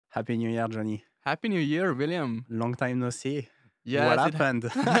Happy New Year, Johnny. Happy New Year, William. Long time no see. Yes, What happened?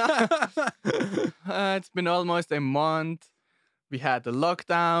 It's been almost a month. We had the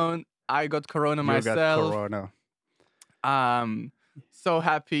lockdown. I got corona You got myself. corona. So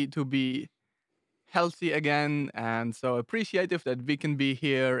happy to be healthy again, and so appreciative that we can be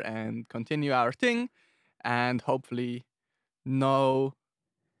here and continue our thing, and hopefully no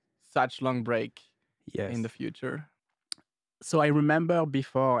such long break Yes. in the future. So I remember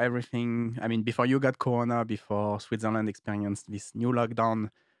before before you got corona, before Switzerland experienced this new lockdown,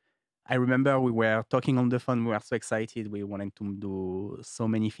 I remember we were talking on the phone. We were so excited. We wanted to do so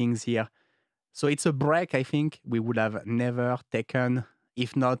many things here. So it's a break I think we would have never taken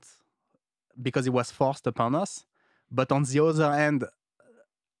if not because it was forced upon us. But on the other hand,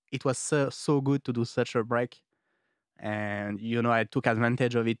 it was so good to do such a break. And, I took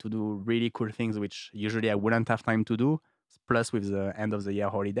advantage of it to do really cool things, which usually I wouldn't have time to do, plus with the end of the year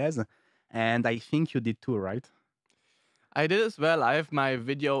holidays. And I think you did too, right? I did as well. I have my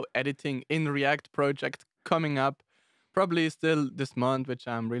video editing in React project coming up, probably still this month, which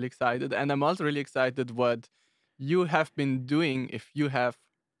I'm really excited. And I'm also really excited what you have been doing if you have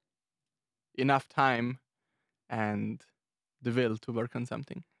enough time and the will to work on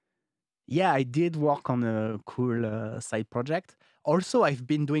something. Yeah, I did work on a cool side project. Also, I've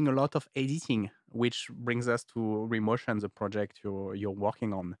been doing a lot of editing, which brings us to Remotion, the project you're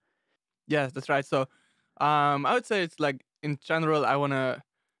working on. Yes, that's right. So I would say it's like in general, I want to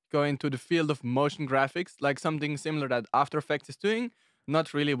go into the field of motion graphics, like something similar that After Effects is doing,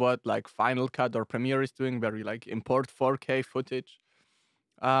 not really what like Final Cut or Premiere is doing, where you like import 4K footage.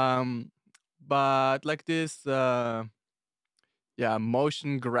 But like this,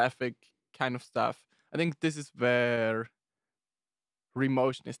 motion graphic kind of stuff. I think this is where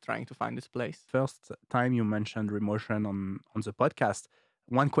Remotion is trying to find its place. First time you mentioned Remotion on the podcast,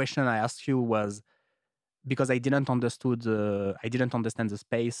 one question I asked you was because I didn't understand the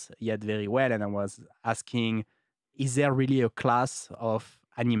space yet very well, and I was asking, is there really a class of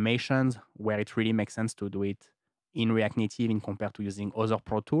animations where it really makes sense to do it in React Native in compared to using other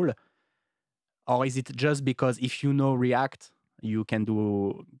Pro Tool? Or is it just because if you know React, you can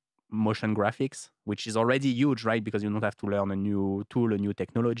do motion graphics, which is already huge, right? Because you don't have to learn a new tool, a new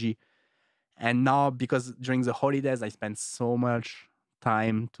technology. And now, because during the holidays, I spent so much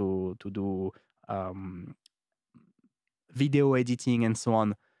time to do video editing and so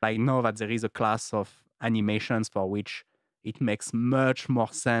on, I know that there is a class of animations for which it makes much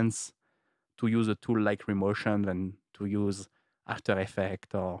more sense to use a tool like Remotion than to use After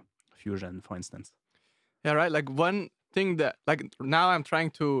Effects or Fusion, for instance. Yeah, right. Like one thing that like now I'm trying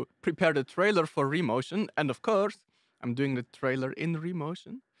to prepare the trailer for Remotion, and of course I'm doing the trailer in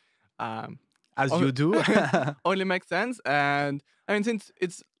Remotion. As you do. Only makes sense. And I mean, since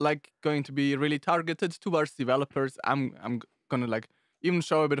it's like going to be really targeted towards developers, I'm gonna like even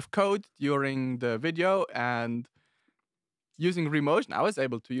show a bit of code during the video. And using Remotion, I was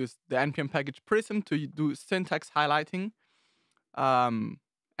able to use the npm package Prism to do syntax highlighting, and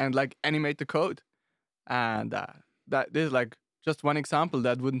like animate the code. And that is like just one example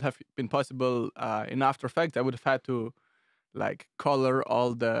that wouldn't have been possible in After Effects. I would have had to like color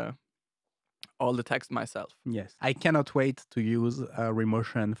all the text myself. Yes. I cannot wait to use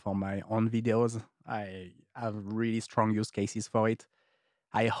Remotion for my own videos. I have really strong use cases for it.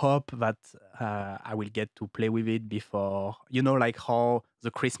 I hope that I will get to play with it before, like how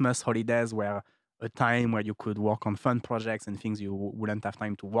the Christmas holidays were a time where you could work on fun projects and things you wouldn't have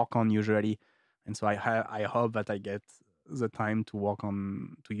time to work on usually. And so I hope that I get the time to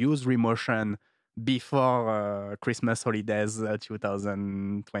use Remotion before Christmas holidays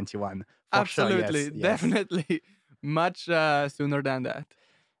 2021. Absolutely, sure, yes. definitely, much sooner than that.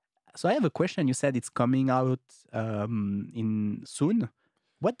 So I have a question. You said it's coming out in soon.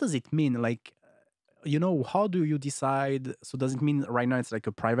 What does it mean? Like, how do you decide? So does it mean right now it's like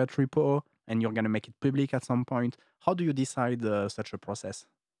a private repo and you're going to make it public at some point? How do you decide such a process?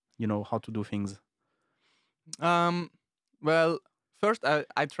 How to do things? Well, first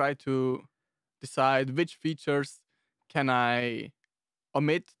I try to decide which features can I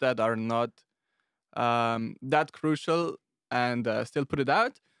omit that are not that crucial and still put it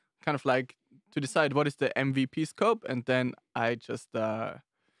out. Kind of like to decide what is the MVP scope, and then I just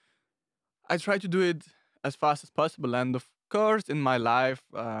I try to do it as fast as possible. And of course, in my life,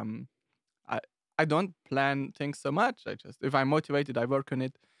 I don't plan things so much. I just if I'm motivated, I work on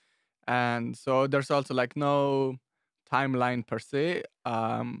it, and so there's also like no timeline per se.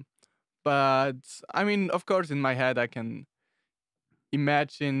 But I mean, of course, in my head, I can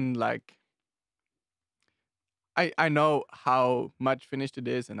imagine like I know how much finished it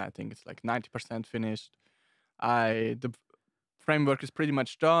is, and I think it's like 90% finished. The framework is pretty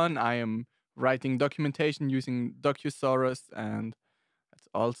much done. I am writing documentation using Docusaurus, and that's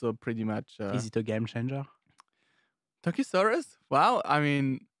also pretty much Is it a game changer? Docusaurus. Wow, I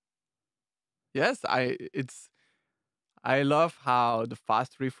mean, yes, I love how the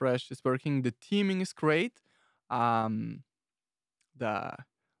fast refresh is working. The teaming is great. Um, the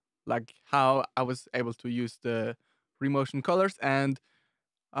like how I was able to use the remotion colors, and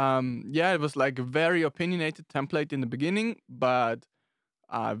yeah, it was like a very opinionated template in the beginning, but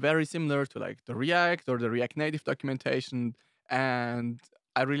very similar to like the React or the React Native documentation, and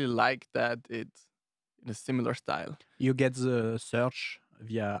I really like that it's in a similar style. You get the search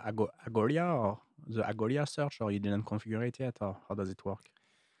via Agolia or the Agolia search, or you didn't configure it yet, or how does it work?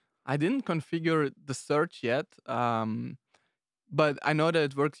 I didn't configure the search yet, but I know that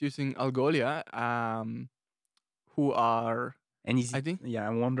it works using Algolia, who are, And is I it? think, Yeah,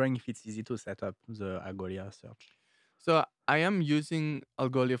 I'm wondering if it's easy to set up the Agolia search. so I am using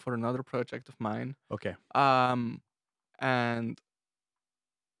Algolia for another project of mine. Okay. Um, and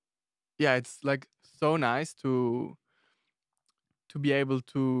yeah, it's like so nice to be able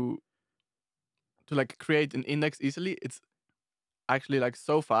to like create an index easily. It's actually like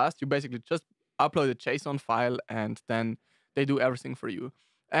so fast. You basically just upload a JSON file and then they do everything for you.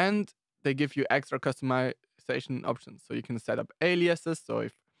 And they give you extra customization options. So you can set up aliases. So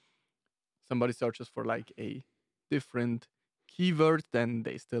if somebody searches for like a different keyword, then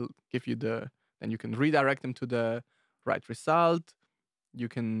they still give you then you can redirect them to the right result. You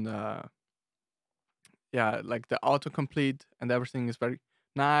can, yeah, like the autocomplete and everything is very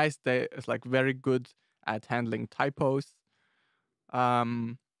nice. It's like very good at handling typos.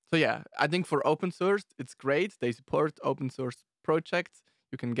 Um, so yeah, I think for open source, it's great. They support open source projects.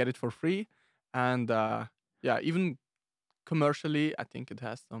 You can get it for free, and yeah, even commercially, I think it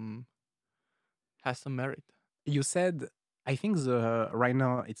has some merit. You said, I think the right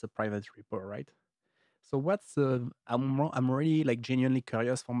now it's a private repo, right? So what's I'm really like genuinely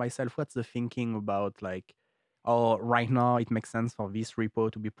curious for myself. What's the thinking about like, oh, right now it makes sense for this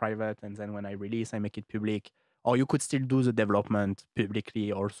repo to be private, and then when I release, I make it public. Or you could still do the development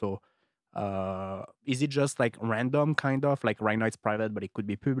publicly also. Is it just like random kind of like right now it's private, but it could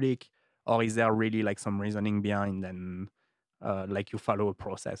be public, or is there really like some reasoning behind and like you follow a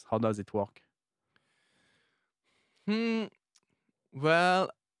process? How does it work? Hmm. Well,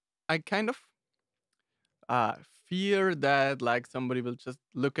 I kind of uh fear that like somebody will just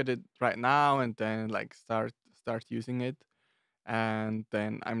look at it right now and then like start using it, and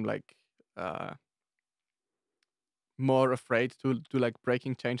then I'm like uh more afraid to like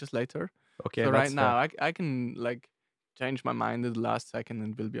breaking changes later. Okay, So right that's fair. now I can like change my mind at the last second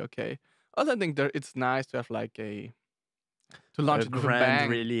and will be okay. Also, I think it's nice to have like to launch A it with a grand bang.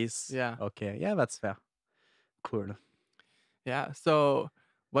 release. Yeah, Okay, yeah, that's fair. Cool. yeah. So,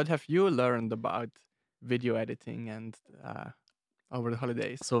 what have you learned about video editing and over the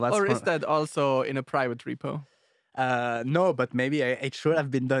holidays, So that's or is fun. that also in a private repo? No, but maybe it should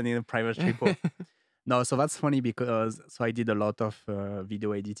have been done in a private repo. No, so that's funny because so I did a lot of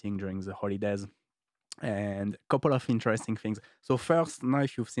video editing during the holidays, and a couple of interesting things. So first, now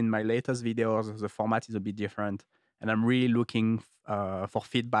if you've seen my latest videos, the format is a bit different, and I'm really looking for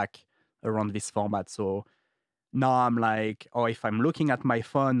feedback around this format. So now I'm like, oh, if I'm looking at my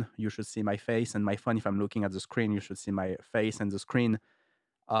phone, you should see my face, and my phone, if I'm looking at the screen, you should see my face and the screen.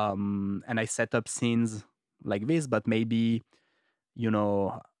 And I set up scenes like this, but maybe, you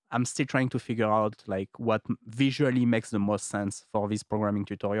know, I'm still trying to figure out like what visually makes the most sense for these programming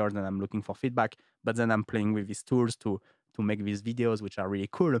tutorials, and I'm looking for feedback. But then I'm playing with these tools to make these videos, which are really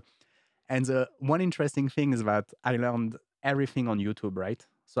cool. And the one interesting thing is that I learned everything on YouTube, right?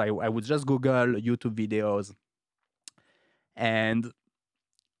 So I would just Google YouTube videos. And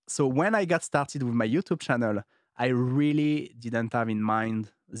so when I got started with my YouTube channel, I really didn't have in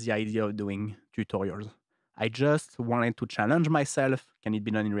mind the idea of doing tutorials. I just wanted to challenge myself. Can it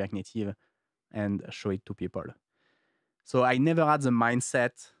be done in React Native? And show it to people. So I never had the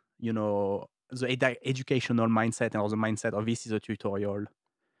mindset, the educational mindset or the mindset of this is a tutorial.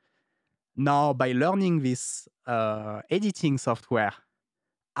 Now, by learning this editing software,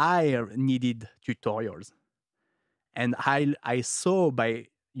 I needed tutorials. And I saw by,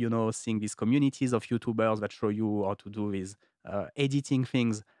 seeing these communities of YouTubers that show you how to do these editing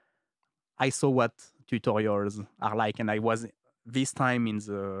things, I saw what tutorials are like. And I was this time in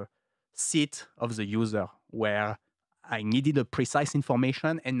the seat of the user where I needed a precise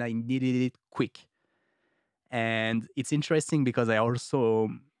information and I needed it quick. And it's interesting because I also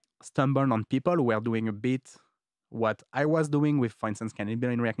stumbled on people who were doing a bit what I was doing with, for instance, Cannibal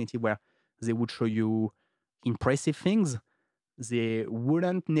in React Native, where they would show you impressive things. They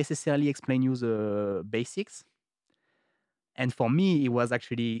wouldn't necessarily explain you the basics. And for me, it was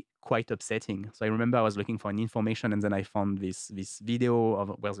actually quite upsetting. So I remember I was looking for an information, and then I found this video of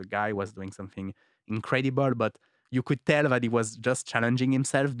where the guy was doing something incredible, but you could tell that he was just challenging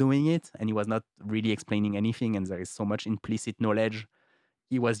himself doing it, and he was not really explaining anything. And there is so much implicit knowledge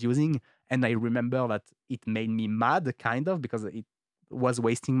he was using. And I remember that it made me mad, kind of, because it was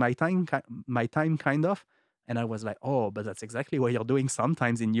wasting my time, kind of. And I was like, oh, but that's exactly what you're doing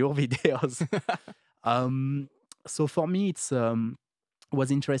sometimes in your videos. So for me, it's was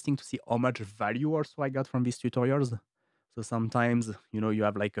interesting to see how much value also I got from these tutorials. So sometimes, you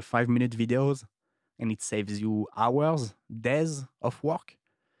have like a 5-minute videos, and it saves you hours, days of work.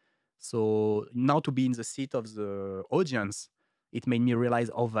 So now to be in the seat of the audience, it made me realize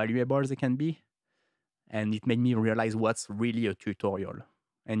how valuable they can be. And it made me realize what's really a tutorial,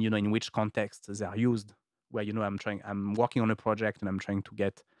 and in which context they are used. Where I'm working on a project and I'm trying to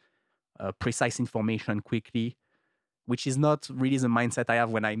get precise information quickly, which is not really the mindset I have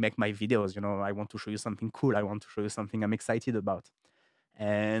when I make my videos. I want to show you something cool. I want to show you something I'm excited about.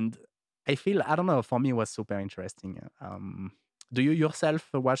 And I don't know, for me, it was super interesting. Do you yourself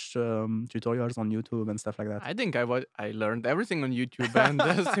watch tutorials on YouTube and stuff like that? I think I learned everything on YouTube and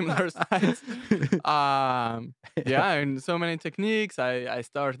similar sites. Yeah, and so many techniques. I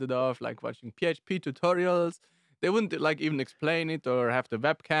started off like watching PHP tutorials. They wouldn't like even explain it or have the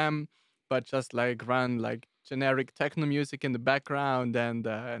webcam, but just like run like generic techno music in the background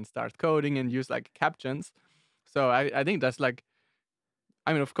and start coding and use like captions. So I think that's like,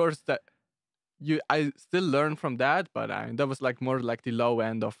 I mean, of course that I still learn from that, but that was like more like the low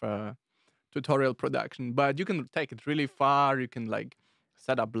end of tutorial production. But you can take it really far. You can like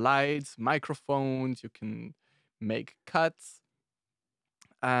set up lights, microphones. You can make cuts,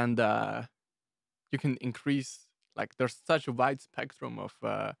 and you can increase. Like there's such a wide spectrum of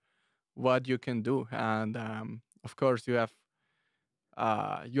what you can do, and of course you have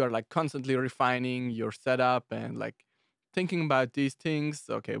you are like constantly refining your setup and like thinking about these things.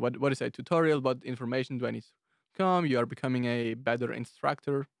 Okay, what is a tutorial? What information do I need to come? You are becoming a better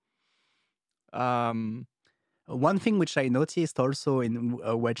instructor. Um, One thing which I noticed also in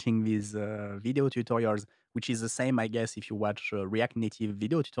watching these video tutorials, which is the same, I guess, if you watch React Native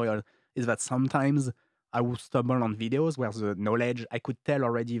video tutorial, is that sometimes I would stumble on videos where the knowledge, I could tell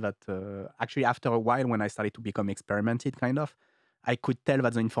already that actually after a while, when I started to become experimented, kind of, I could tell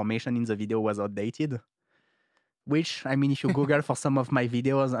that the information in the video was outdated. Which, I mean, if you Google for some of my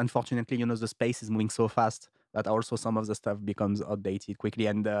videos, unfortunately, the space is moving so fast that also some of the stuff becomes outdated quickly.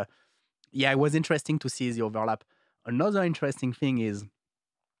 And yeah, it was interesting to see the overlap. Another interesting thing is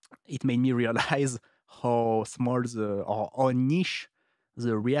it made me realize how small or how niche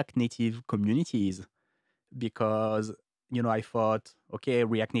the React Native community is. Because, I thought, okay,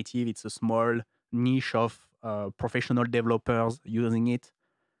 React Native, it's a small niche of professional developers using it.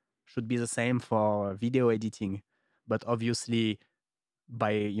 Should be the same for video editing. But obviously,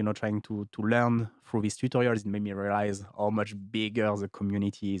 by trying to learn through these tutorials, it made me realize how much bigger the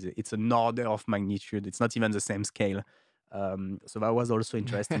community is. It's an order of magnitude. It's not even the same scale. So that was also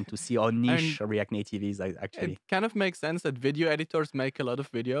interesting to see how niche React Native is actually. It kind of makes sense that video editors make a lot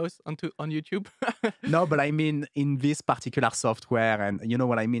of videos on YouTube. No, but I mean in this particular software, and you know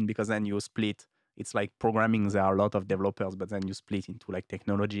what I mean, because then you split. It's like programming. There are a lot of developers, but then you split into like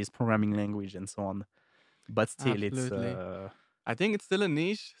technologies, programming language, and so on. But still, Absolutely. it's I think it's still a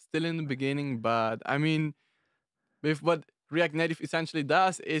niche, still in the beginning, but I mean, with what React Native essentially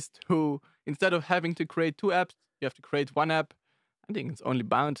does is to, instead of having to create two apps, you have to create one app. I think it's only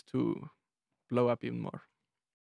bound to blow up even more.